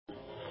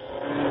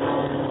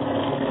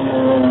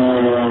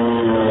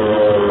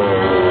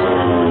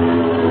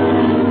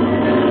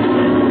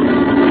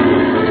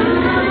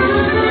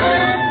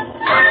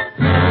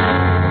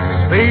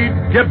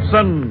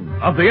Gibson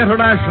of the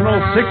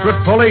International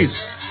Secret Police.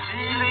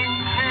 Ceiling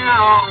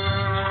zero,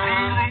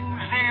 ceiling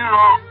zero,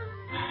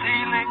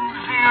 ceiling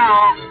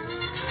zero,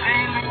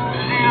 ceiling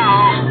zero,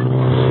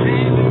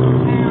 ceiling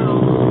zero.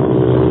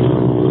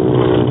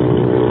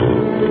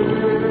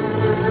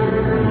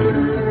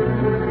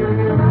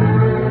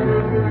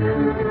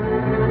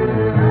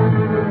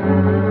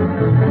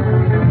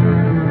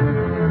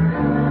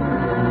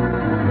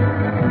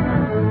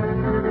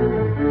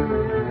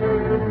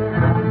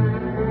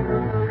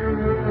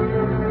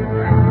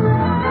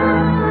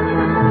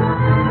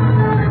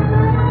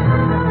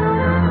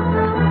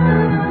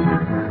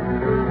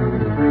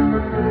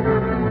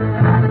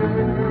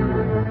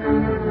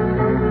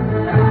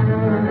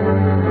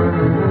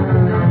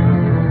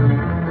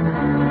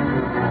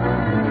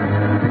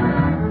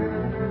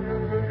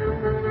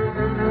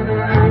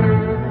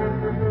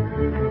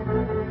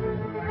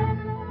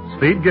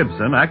 Speed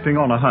Gibson, acting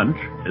on a hunch,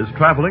 is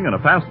traveling in a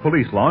fast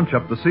police launch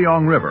up the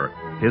Seong River.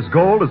 His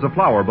goal is a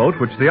flower boat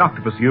which the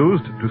Octopus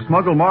used to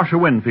smuggle Marcia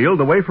Winfield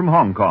away from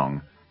Hong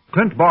Kong.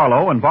 Clint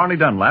Barlow and Barney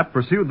Dunlap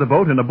pursued the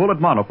boat in a bullet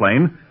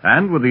monoplane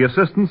and, with the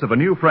assistance of a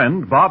new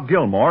friend, Bob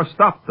Gilmore,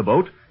 stopped the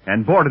boat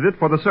and boarded it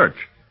for the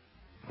search.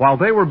 While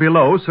they were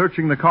below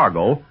searching the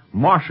cargo,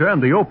 Marcia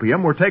and the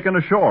opium were taken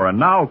ashore, and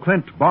now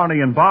Clint, Barney,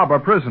 and Bob are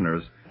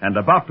prisoners and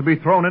about to be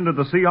thrown into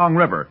the Seong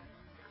River.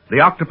 The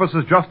Octopus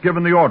has just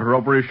given the order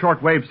over his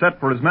shortwave set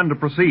for his men to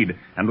proceed,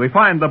 and we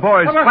find the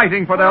boys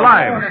fighting for their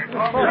lives.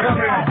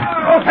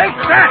 Oh, take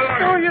that!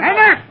 And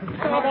that!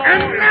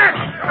 And that!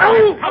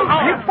 Oh!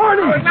 Hey,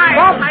 Barney!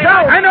 Bob's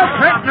down! I know,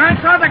 Clint, and I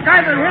saw the guy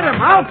that hit him.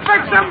 I'll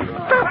fix him!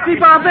 Stop the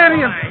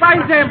barbarian!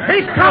 Find him!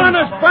 He's calling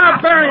us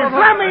barbarians!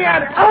 Let me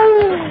at it!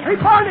 Oh! Hey,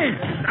 Barney!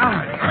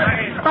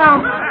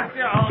 Bob,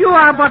 you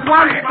are but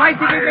one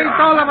fighting against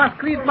all of us,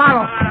 Clint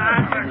Barlow.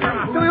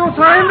 Do you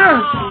surrender?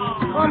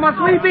 Or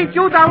must we beat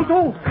you down,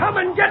 too? Come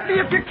and get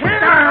me if you can.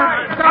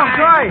 Stop,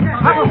 Troy!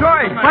 Uncle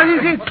Troy! What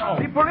is it?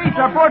 The police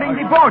are boarding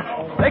the boat.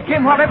 They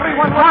came while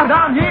everyone was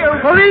down here.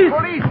 Police!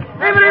 Police!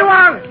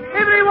 Everyone!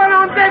 Everyone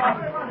on deck!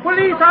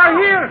 Police are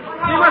here!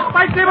 We must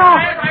fight them off!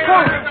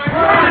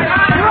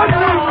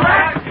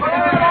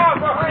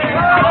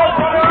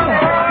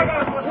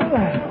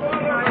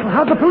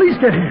 How'd the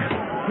police get here?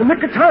 The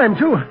nick of time,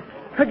 too.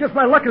 I guess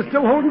my luck is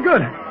still holding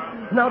good.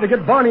 Now to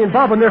get Barney and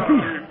Bob on their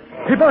feet.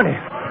 Hey, Barney.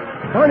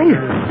 Barney?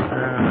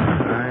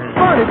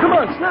 Barney, come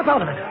on, snap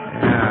out of it.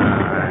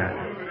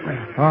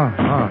 Oh,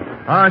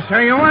 so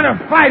you want to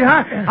fight,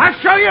 huh? I'll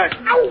show you.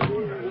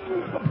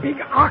 Ow!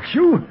 Big ox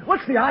shoe.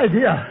 What's the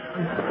idea?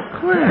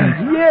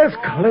 Clint. Yes,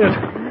 Clint.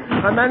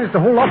 I managed to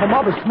hold off a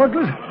mob of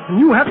smugglers, and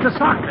you have to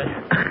sock me.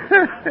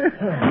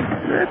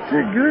 That's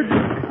a good...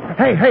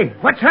 Hey,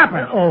 what's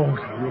happened? Oh,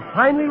 so you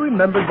finally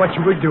remembered what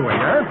you were doing,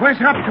 huh? Where's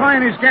Hop Toy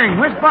and his gang?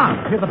 Where's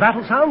Bob? Hear the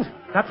battle sounds?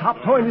 That's Hop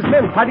Toy and his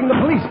men fighting the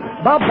police.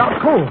 Bob's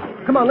out cold.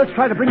 Come on, let's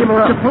try to bring him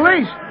around. The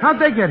police? How'd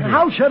they get here?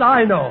 How should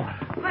I know?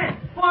 Hey,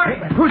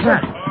 who's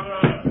that?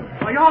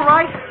 Are you all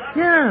right?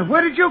 Yeah,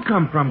 where did you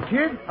come from,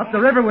 kid? Up the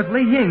river with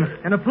Li Ying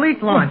and a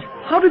police launch.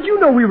 How did you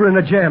know we were in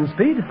a jam,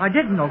 Speed? I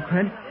didn't know,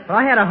 Clint, but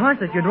I had a hunch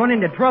that you'd run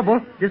into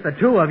trouble, just the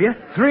two of you.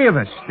 Three of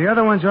us. The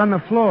other one's on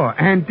the floor.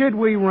 And did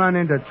we run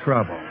into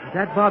trouble? Is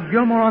that Bob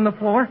Gilmore on the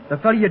floor? The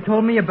fellow you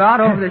told me about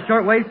over the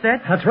shortwave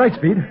set? That's right,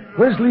 Speed.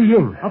 Where's Li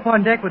Ying? Up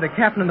on deck with the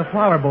captain of the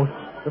flower boat.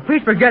 The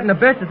police were getting the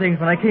best of things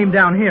when I came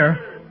down here.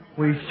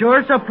 We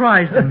sure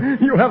surprised them.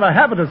 You have a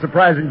habit of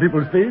surprising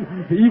people, Speed.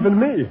 Even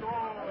me.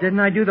 Didn't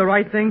I do the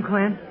right thing,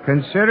 Clint?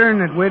 Considering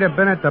that we'd have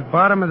been at the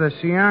bottom of the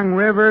Seong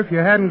River if you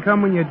hadn't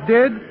come when you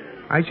did,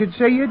 I should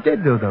say you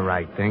did do the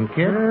right thing,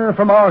 kid.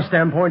 From our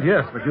standpoint,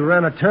 yes, but you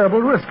ran a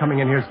terrible risk coming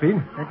in here,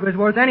 Speed. It was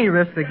worth any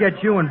risk to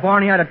get you and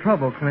Barney out of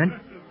trouble, Clint.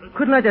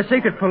 Couldn't let the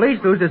secret police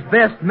lose its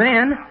best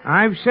man.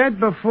 I've said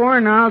before,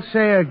 and I'll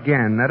say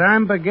again, that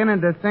I'm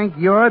beginning to think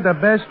you're the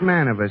best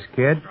man of us,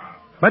 kid.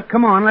 But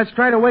come on, let's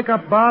try to wake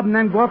up Bob and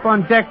then go up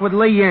on deck with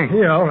Li Ying.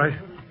 Yeah, all right.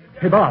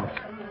 Hey, Bob.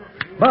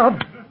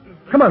 Bob,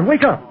 come on,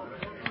 wake up.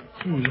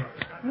 Gee,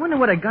 I wonder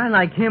what a guy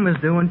like him is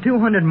doing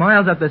 200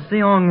 miles up the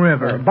Seong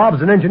River.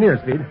 Bob's an engineer,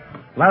 Speed.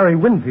 Larry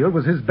Winfield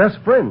was his best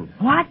friend.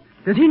 What?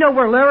 Does he know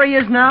where Larry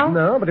is now?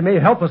 No, but he may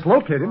help us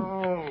locate him.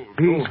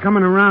 He's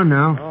coming around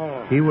now.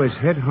 He was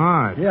hit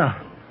hard. Yeah.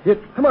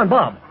 Come on,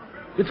 Bob.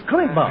 It's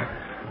Clint, Bob.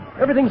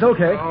 Everything's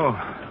okay. Oh,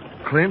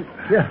 Clint?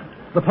 Yeah.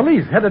 The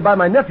police, headed by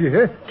my nephew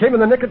here, came in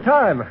the nick of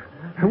time.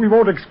 We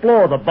won't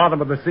explore the bottom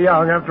of the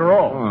Seong after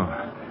all.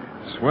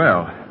 Oh,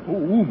 swell.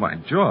 Ooh, my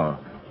jaw.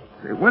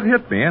 What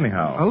hit me,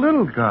 anyhow? A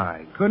little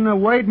guy. Couldn't have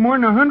weighed more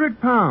than 100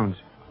 pounds.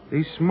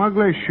 These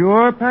smugglers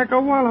sure pack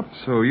a wallop.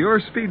 So you're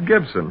Speed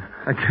Gibson.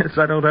 I guess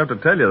I don't have to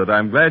tell you that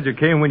I'm glad you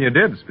came when you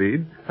did,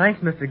 Speed. Thanks,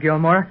 Mr.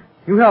 Gilmore.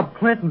 You helped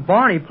Clint and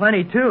Barney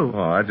plenty, too. Oh,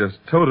 I just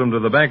towed him to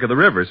the bank of the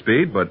river,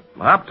 Speed, but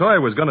Hop Toy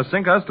was going to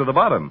sink us to the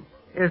bottom.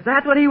 Is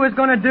that what he was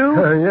going to do?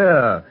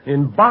 Yeah,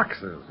 in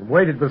boxes,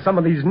 weighted with some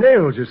of these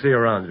nails you see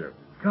around you.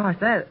 Gosh,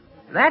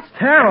 that's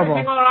terrible.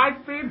 Everything all right,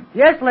 Speed?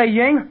 Yes, Li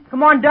Ying.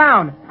 Come on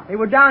down. They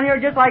were down here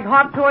just like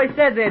Hop Toy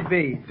said they'd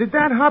be. Did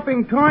that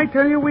hopping toy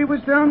tell you we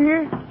was down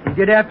here? He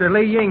did after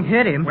Li Ying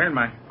hit him. Well,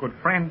 my good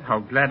friend, how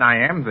glad I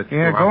am that you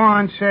Yeah, go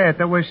on, say it,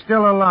 that we're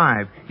still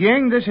alive.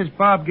 Ying, this is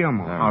Bob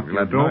Gilmore. How do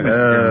you do,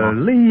 Mr. Gilmore?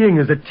 Li Ying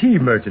is a tea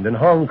merchant in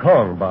Hong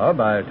Kong,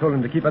 Bob. I told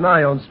him to keep an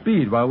eye on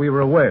Speed while we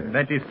were away.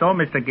 That is so,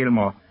 Mr.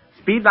 Gilmore.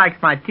 Speed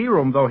likes my tea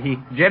room, though he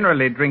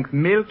generally drinks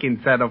milk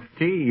instead of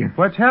tea.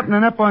 What's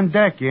happening up on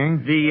deck,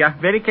 Ying? The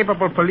very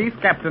capable police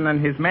captain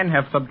and his men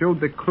have subdued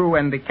the crew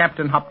and the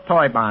Captain Hop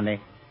Toy,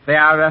 Barney. They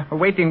are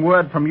awaiting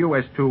word from you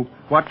as to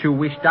what you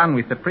wish done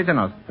with the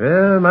prisoners.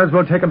 Yeah, might as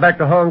well take them back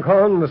to Hong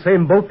Kong in the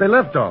same boat they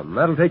left on.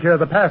 That'll take care of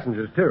the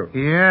passengers, too.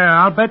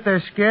 Yeah, I'll bet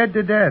they're scared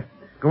to death.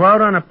 Go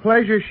out on a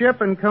pleasure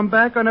ship and come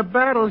back on a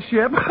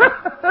battleship.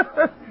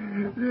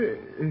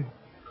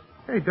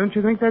 Hey, don't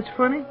you think that's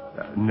funny?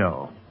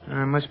 No.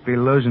 I must be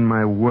losing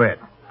my wit.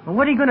 Well,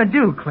 what are you going to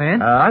do,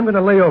 Clint? I'm going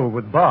to lay over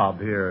with Bob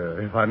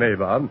here, if I may,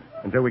 Bob,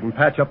 until we can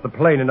patch up the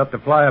plane enough to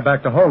fly her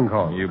back to Hong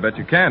Kong. You bet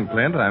you can,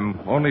 Clint. I'm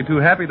only too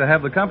happy to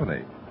have the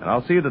company. And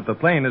I'll see that the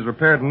plane is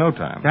repaired in no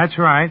time. That's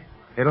right.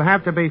 It'll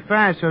have to be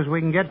fast so as we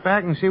can get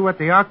back and see what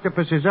the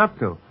octopus is up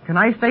to. Can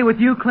I stay with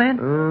you, Clint?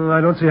 I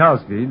don't see how,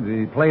 Speed.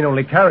 The plane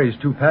only carries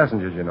 2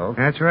 passengers, you know.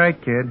 That's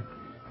right, kid.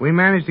 We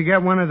managed to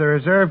get one of the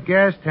reserve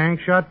gas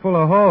tanks shot full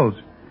of holes.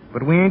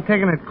 But we ain't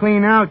taken it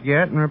clean out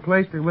yet and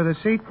replaced it with a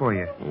seat for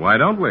you. Why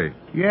don't we?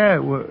 Yeah,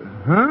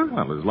 huh?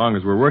 Well, as long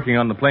as we're working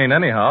on the plane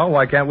anyhow,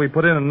 why can't we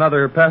put in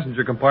another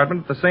passenger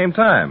compartment at the same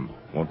time?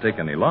 Won't take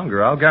any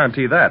longer, I'll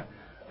guarantee that.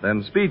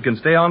 Then Speed can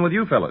stay on with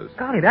you fellas.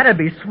 Golly, that'd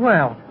be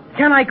swell.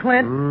 Can I,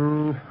 Clint?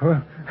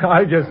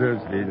 I guess so,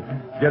 Speed.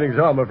 It's getting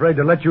so I'm afraid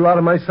to let you out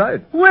of my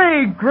sight.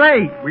 Way,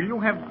 great. Will you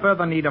have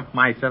further need of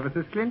my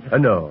services, Clint?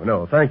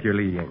 No. Thank you,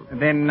 Li Ying.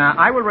 Then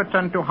I will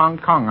return to Hong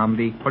Kong on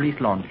the police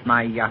launch.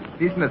 My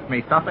business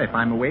may suffer if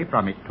I'm away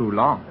from it too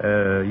long.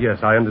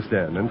 Yes, I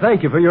understand. And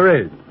thank you for your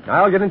aid.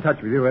 I'll get in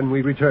touch with you when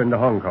we return to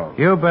Hong Kong.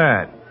 You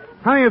bet.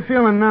 How you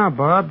feeling now,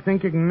 Bob?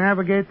 Think you can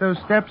navigate those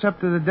steps up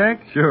to the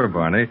deck? Sure,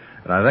 Barney.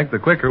 And I think the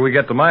quicker we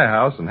get to my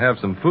house and have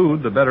some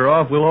food, the better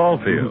off we'll all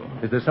feel.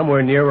 Is there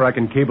somewhere near where I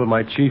can cable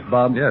my chief,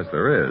 Bob? Yes,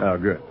 there is. Oh,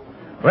 good.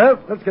 Well,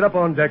 let's get up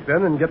on deck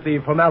then and get the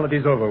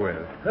formalities over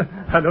with.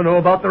 I don't know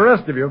about the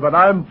rest of you, but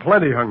I'm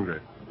plenty hungry.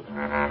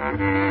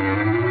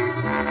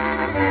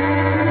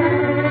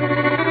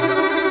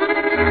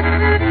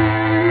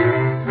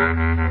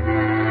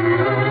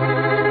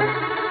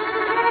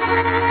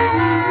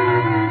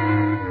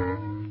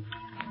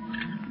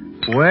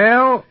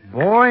 Well,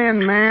 boy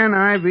and man,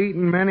 I've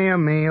eaten many a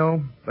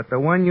meal, but the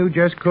one you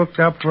just cooked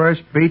up for us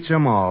beats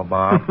them all,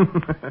 Bob.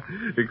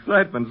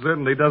 Excitement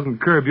certainly doesn't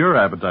curb your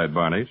appetite,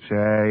 Barney.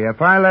 Say,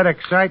 if I let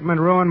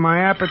excitement ruin my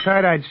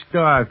appetite, I'd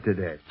starve to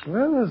death.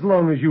 Well, as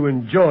long as you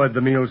enjoyed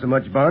the meal so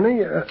much,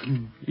 Barney,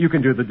 you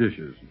can do the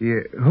dishes.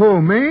 Yeah. Who,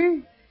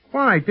 me?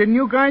 Why, didn't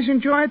you guys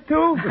enjoy it,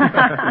 too?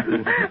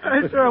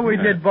 Sure we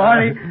did,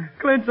 Barney.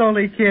 Clint's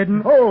only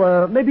kidding.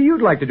 Oh, maybe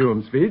you'd like to do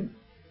them, Speed.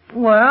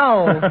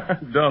 Well...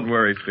 Don't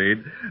worry,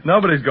 Speed.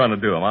 Nobody's going to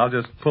do them. I'll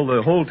just pull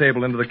the whole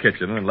table into the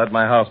kitchen and let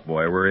my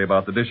houseboy worry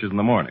about the dishes in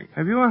the morning.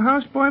 Have you a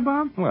houseboy,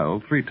 Bob?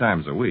 Well, 3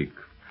 times a week.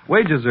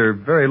 Wages are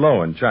very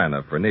low in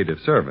China for native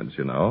servants,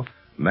 you know.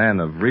 A man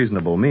of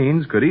reasonable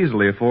means could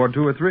easily afford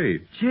 2 or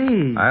 3.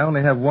 Gee. I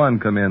only have one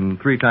come in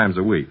 3 times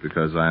a week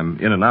because I'm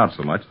in and out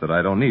so much that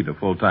I don't need a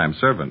full-time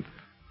servant.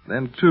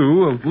 Then,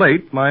 too, of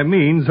late, my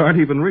means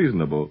aren't even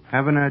reasonable.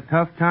 Having a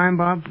tough time,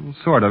 Bob?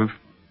 Sort of.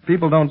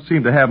 People don't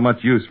seem to have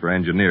much use for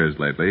engineers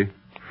lately.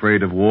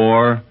 Afraid of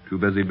war, too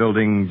busy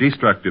building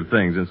destructive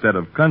things instead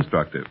of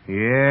constructive.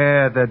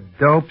 Yeah, the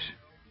dopes.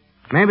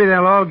 Maybe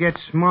they'll all get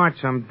smart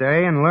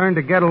someday and learn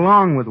to get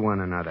along with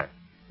one another.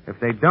 If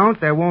they don't,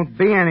 there won't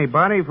be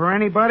anybody for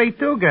anybody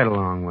to get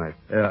along with.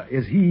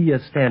 Is he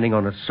standing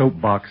on a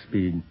soapbox,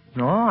 Speed?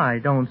 No, I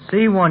don't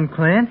see one,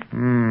 Clint.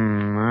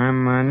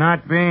 I'm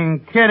not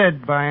being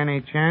kidded by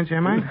any chance,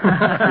 am I?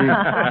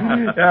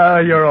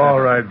 You're all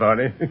right,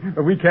 Barney.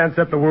 We can't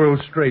set the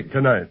world straight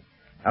tonight.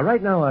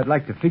 Right now, I'd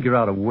like to figure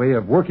out a way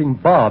of working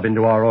Bob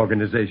into our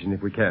organization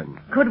if we can.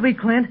 Could we,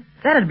 Clint?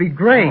 That'd be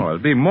great. Oh,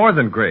 it'd be more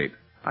than great.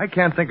 I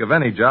can't think of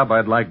any job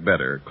I'd like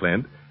better,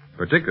 Clint,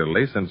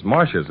 particularly since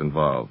Marcia's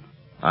involved.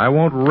 I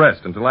won't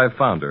rest until I've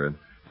found her.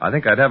 I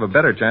think I'd have a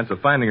better chance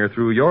of finding her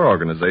through your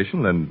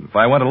organization than if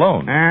I went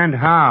alone. And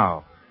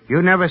how?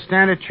 You never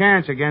stand a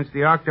chance against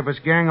the Octopus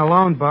Gang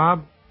alone,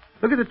 Bob.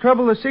 Look at the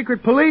trouble the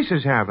secret police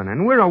is having,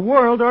 and we're a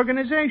world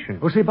organization.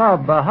 Well, see,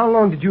 Bob, how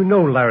long did you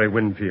know Larry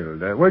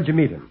Winfield? Where'd you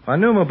meet him? I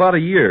knew him about a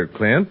year,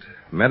 Clint.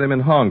 Met him in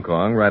Hong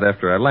Kong right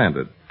after I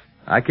landed.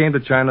 I came to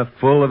China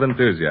full of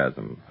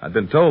enthusiasm. I'd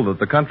been told that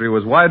the country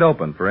was wide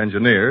open for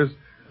engineers,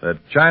 that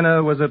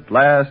China was at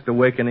last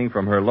awakening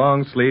from her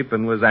long sleep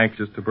and was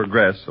anxious to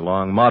progress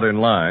along modern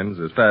lines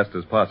as fast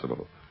as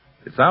possible.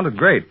 It sounded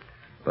great,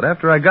 but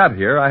after I got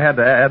here, I had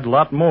to add a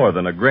lot more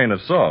than a grain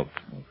of salt.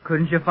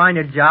 Couldn't you find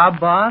a job,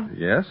 Bob?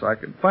 Yes, I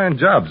could find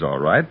jobs all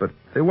right, but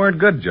they weren't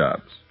good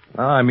jobs.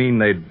 I mean,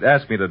 they'd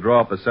asked me to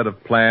draw up a set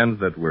of plans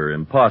that were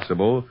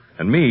impossible,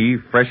 and me,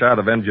 fresh out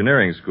of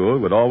engineering school,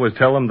 would always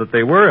tell them that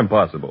they were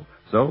impossible.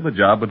 so the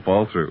job would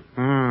fall through.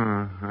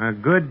 A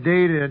good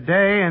deed a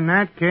day in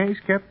that case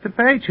kept the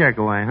paycheck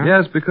away, huh?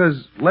 Yes, because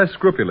less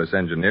scrupulous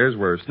engineers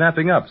were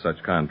snapping up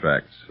such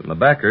contracts, and the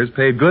backers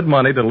paid good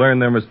money to learn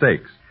their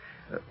mistakes.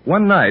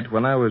 One night,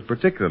 when I was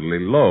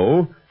particularly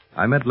low,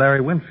 I met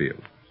Larry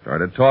Winfield.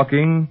 Started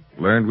talking,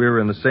 learned we were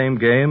in the same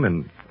game,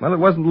 and, well, it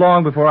wasn't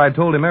long before I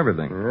told him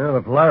everything. Well,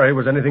 if Larry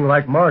was anything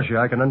like Marcia,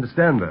 I can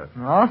understand that.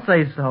 I'll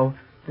say so.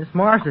 This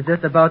Marsh is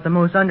just about the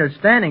most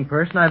understanding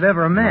person I've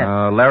ever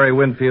met. Larry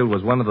Winfield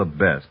was one of the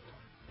best.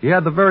 He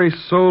had the very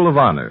soul of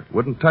honor,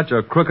 wouldn't touch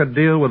a crooked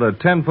deal with a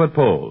 10-foot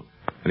pole.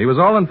 And he was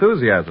all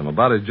enthusiasm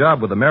about his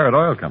job with the Merritt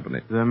Oil Company.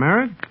 The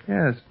Merritt?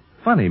 Yes.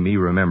 Funny me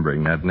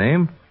remembering that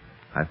name.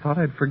 I thought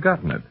I'd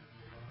forgotten it.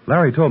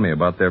 Larry told me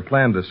about their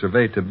plan to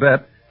survey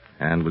Tibet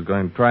and was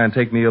going to try and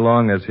take me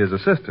along as his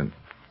assistant.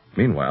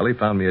 Meanwhile, he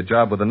found me a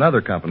job with another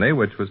company,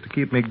 which was to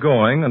keep me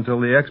going until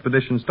the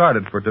expedition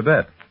started for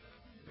Tibet.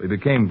 We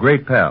became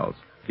great pals.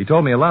 He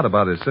told me a lot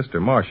about his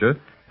sister, Marcia,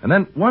 and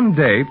then one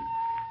day...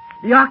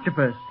 The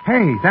octopus.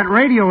 Hey, that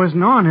radio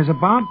isn't on, is it,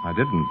 Bob? I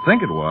didn't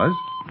think it was.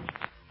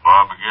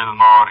 Bob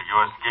Gilmore, you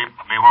escaped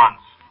me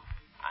once.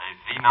 I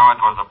see now it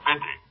was a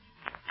pity.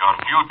 Your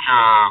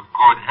future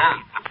good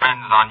health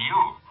depends on you.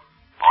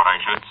 Or I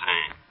should say,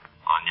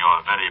 on your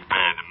very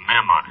bad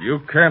memory. You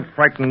can't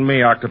frighten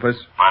me,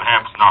 Octopus.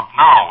 Perhaps not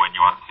now when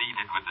you are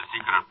seated with the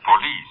secret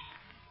police.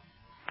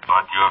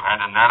 But you have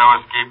had a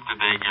narrow escape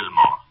today,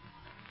 Gilmore.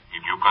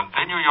 If you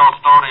continue your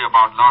story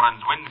about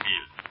Lawrence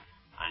Winfield,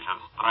 I shall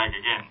strike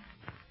again.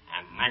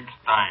 And next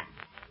time,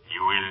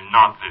 you will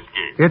not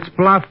escape. It's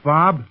bluff,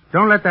 Bob.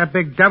 Don't let that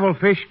big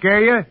devilfish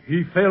scare you.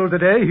 He failed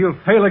today, he'll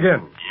fail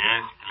again.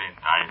 Yes, Clint,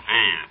 I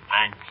failed,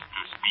 thanks to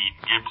Speed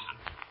Gibson.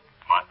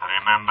 But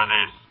remember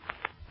this.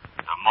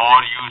 The more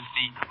you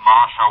seek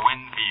Marcia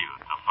Winfield,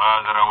 the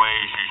further away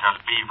she shall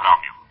be from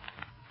you.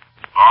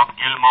 Bob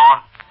Gilmore,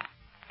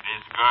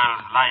 this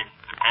girl's life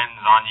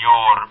depends on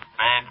your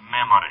bad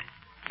memory.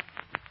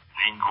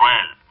 Think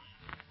well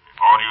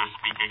before you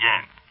speak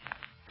again.